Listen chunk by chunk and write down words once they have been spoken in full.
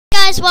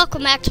guys,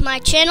 welcome back to my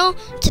channel.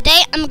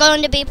 Today I'm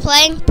going to be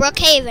playing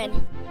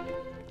Brookhaven.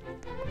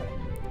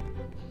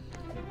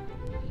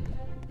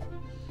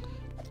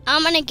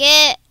 I'm gonna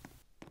get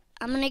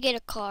a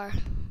car.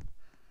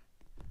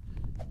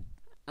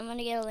 I'm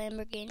gonna get a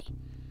Lamborghini.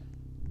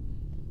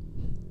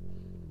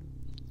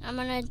 I'm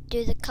gonna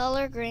do the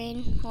color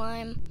green,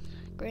 lime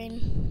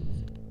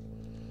green.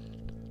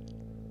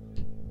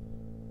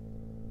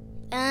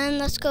 And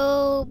let's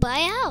go buy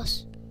a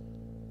house.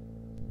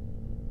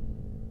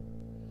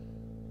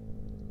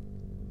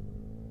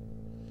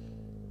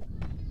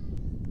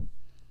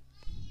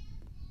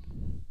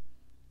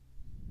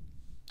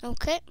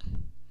 Okay.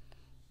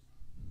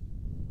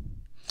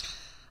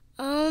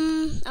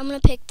 I'm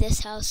gonna pick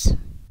this house.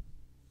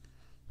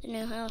 The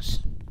new house.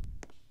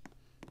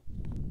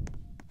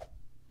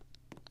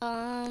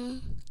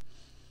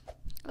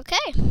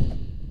 Okay.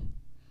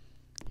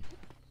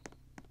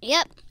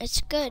 Yep,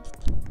 it's good.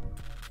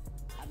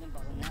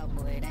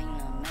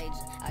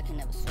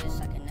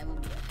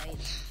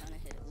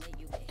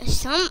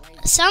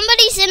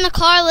 Somebody's in the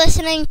car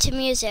listening to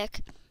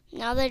music.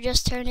 Now they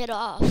just turned it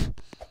off.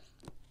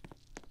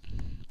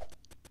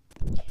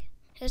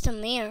 There's a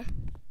mirror.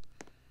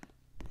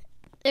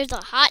 There's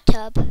a hot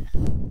tub.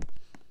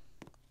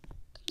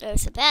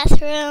 There's a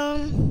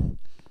bathroom.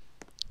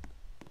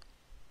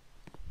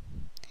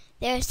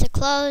 There's the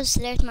clothes.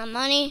 There's my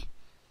money.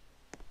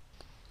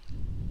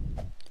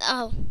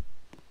 Oh.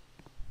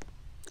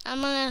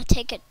 I'm gonna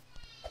take it.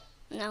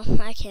 No,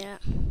 I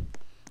can't.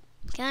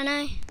 Can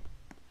I?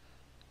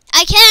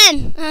 I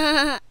can!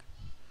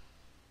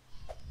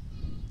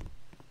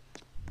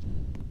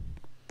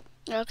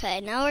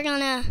 Okay, now we're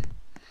gonna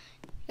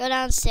go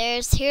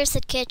downstairs. Here's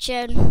the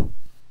kitchen.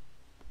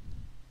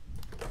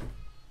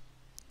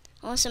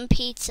 I want some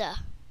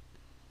pizza.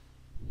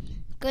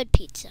 Good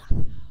pizza.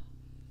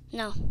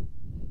 No.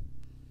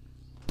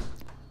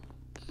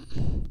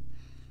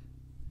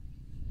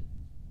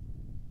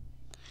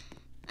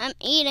 I'm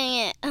eating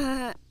it.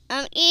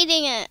 I'm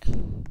eating it.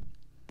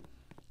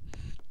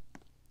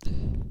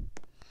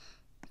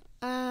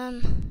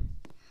 I'm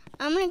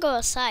gonna go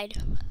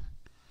outside.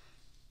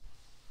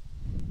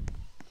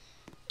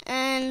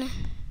 And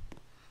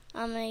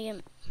I'm gonna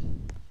get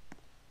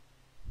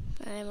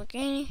my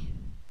Lamborghini.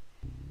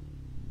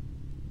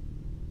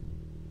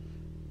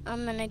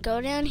 I'm gonna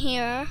go down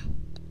here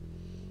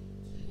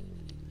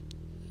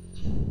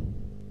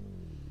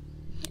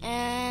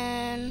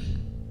and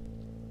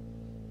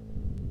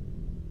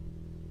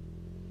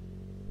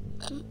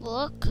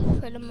look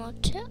for the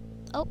motel.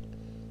 Oh,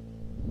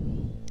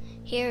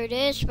 here it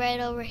is, right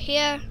over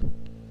here.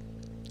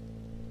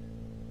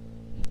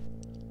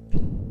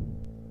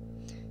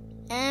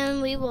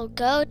 And we will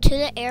go to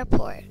the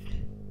airport.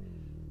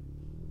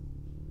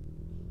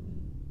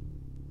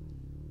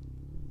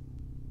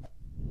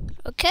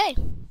 Okay.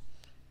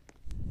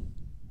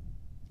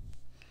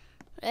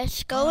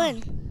 Let's go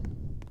in.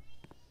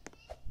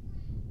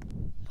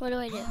 What do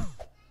I do?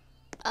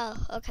 Oh,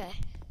 okay.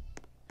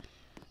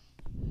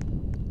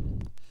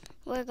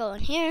 We're going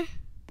here.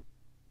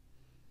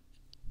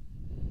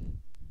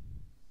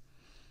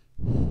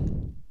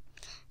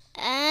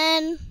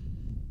 And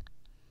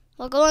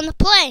we'll go on the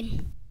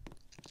plane.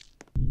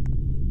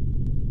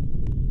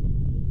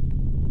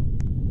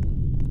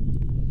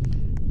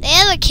 They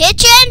have a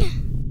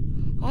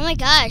kitchen? Oh my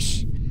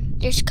gosh.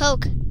 There's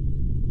Coke.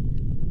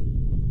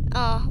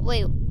 Oh,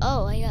 wait.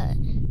 Oh, I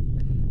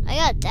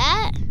got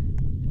that?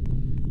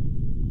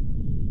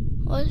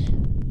 What?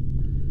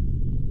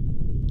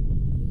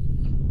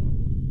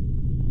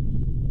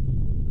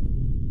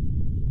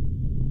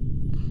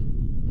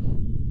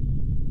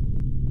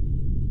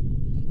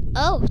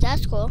 Oh,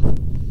 that's cool.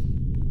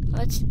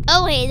 What's?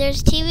 Oh, hey,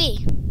 there's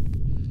TV.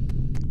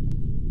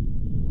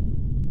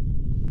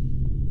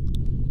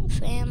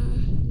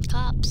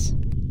 Cops.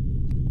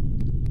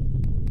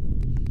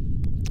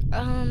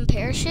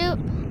 Parachute?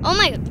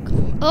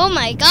 Oh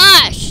my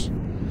gosh!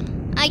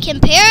 I can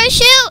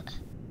parachute?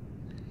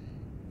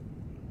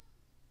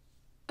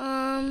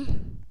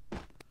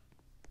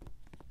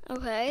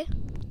 Okay.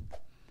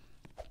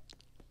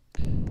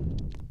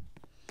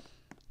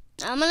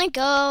 I'm gonna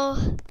go.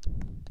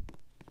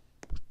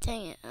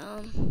 Dang it,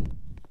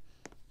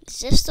 is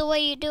this the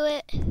way you do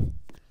it?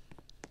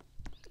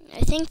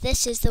 I think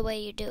this is the way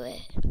you do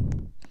it.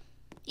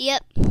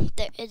 Yep,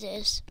 there it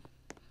is.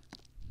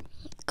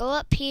 Go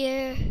up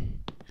here.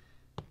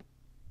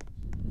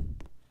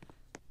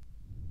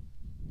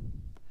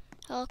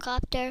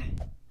 Helicopter.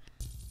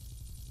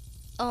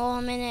 Oh,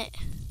 I'm in it.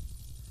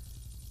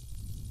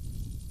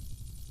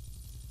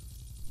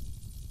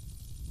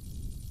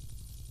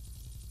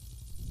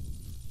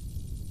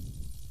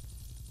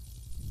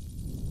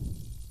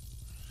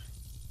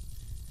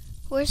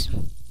 Where's?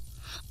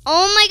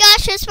 Oh my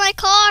gosh, it's my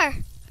car.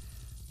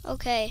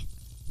 Okay.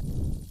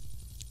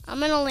 I'm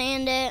gonna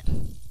land it.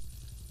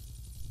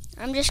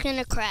 I'm just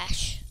gonna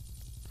crash.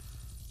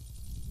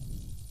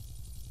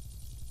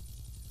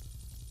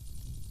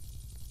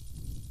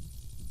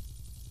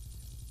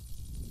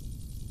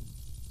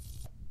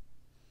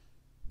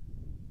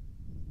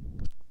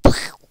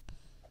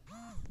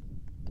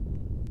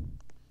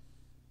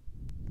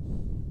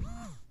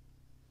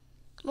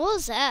 What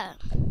was that?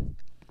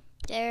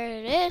 There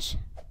it is.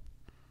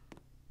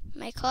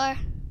 My car.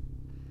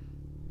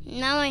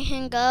 Now I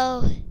can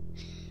go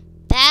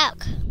back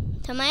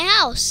to my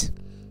house.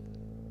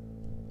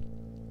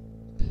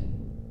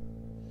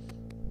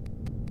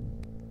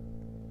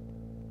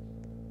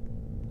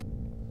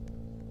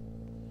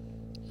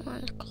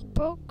 One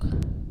broke.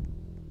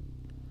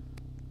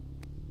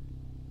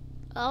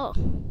 Oh.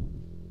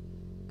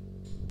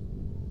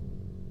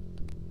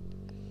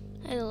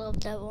 I love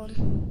that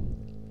one.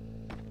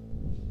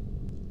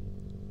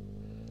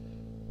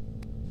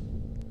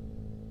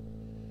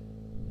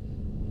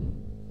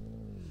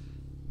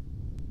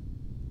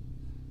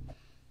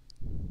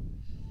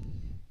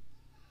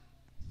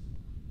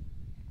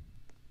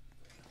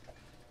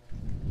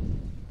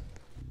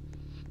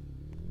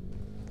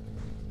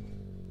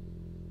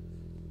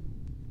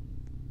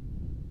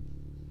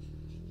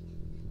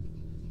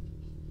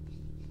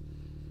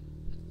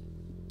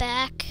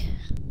 Back.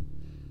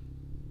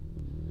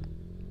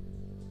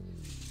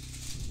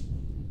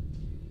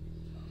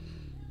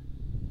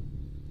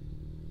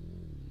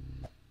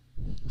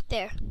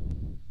 There.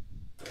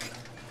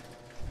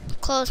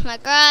 Close my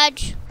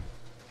garage.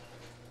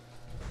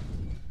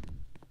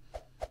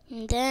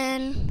 And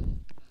then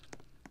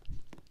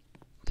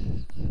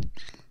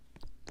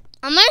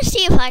I'm gonna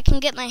see if I can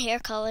get my hair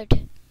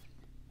colored.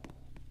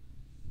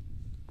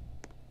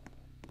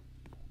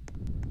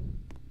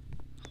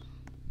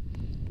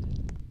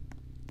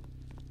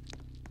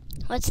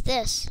 What's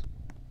this?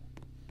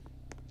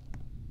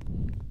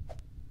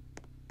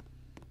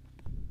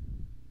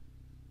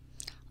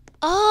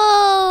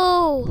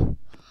 Oh,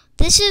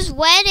 this is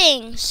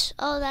weddings.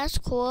 Oh, that's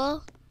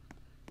cool.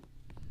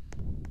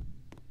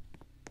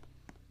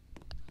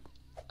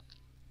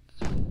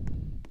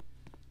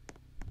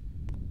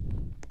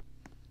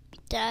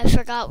 I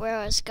forgot where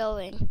I was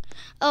going.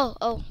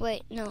 Oh,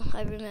 wait, no,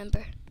 I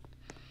remember.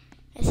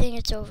 I think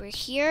it's over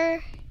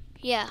here.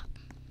 Yeah.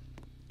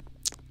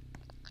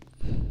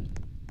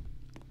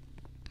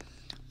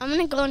 I'm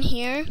gonna go in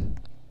here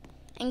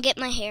and get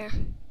my hair.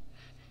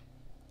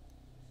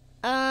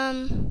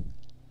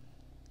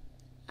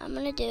 I'm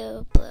gonna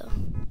do blue.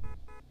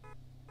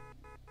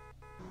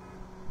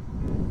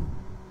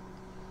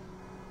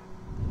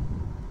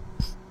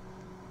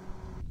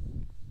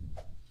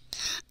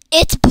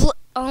 It's blue.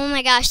 Oh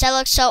my gosh, that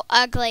looks so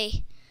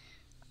ugly.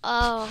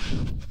 Oh.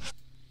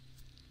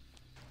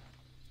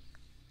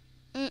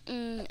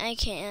 I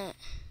can't.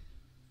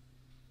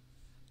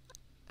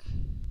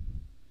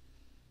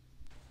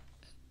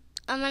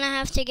 I'm gonna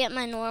have to get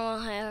my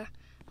normal hair.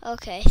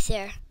 Okay,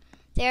 there.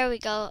 There we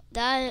go.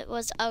 That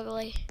was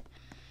ugly.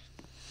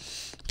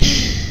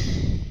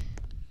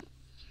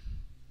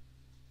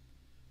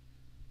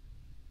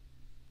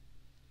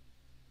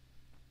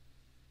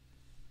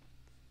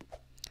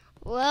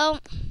 Well,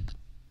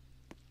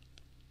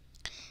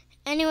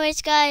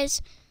 anyways,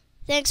 guys,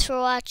 thanks for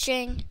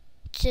watching.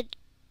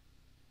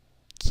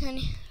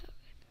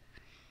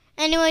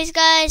 Anyways,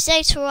 guys,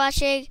 thanks for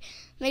watching.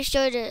 Make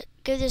sure to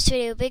give this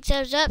video a big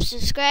thumbs up,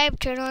 subscribe,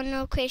 turn on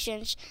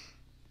notifications.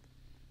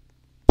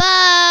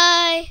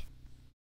 Bye!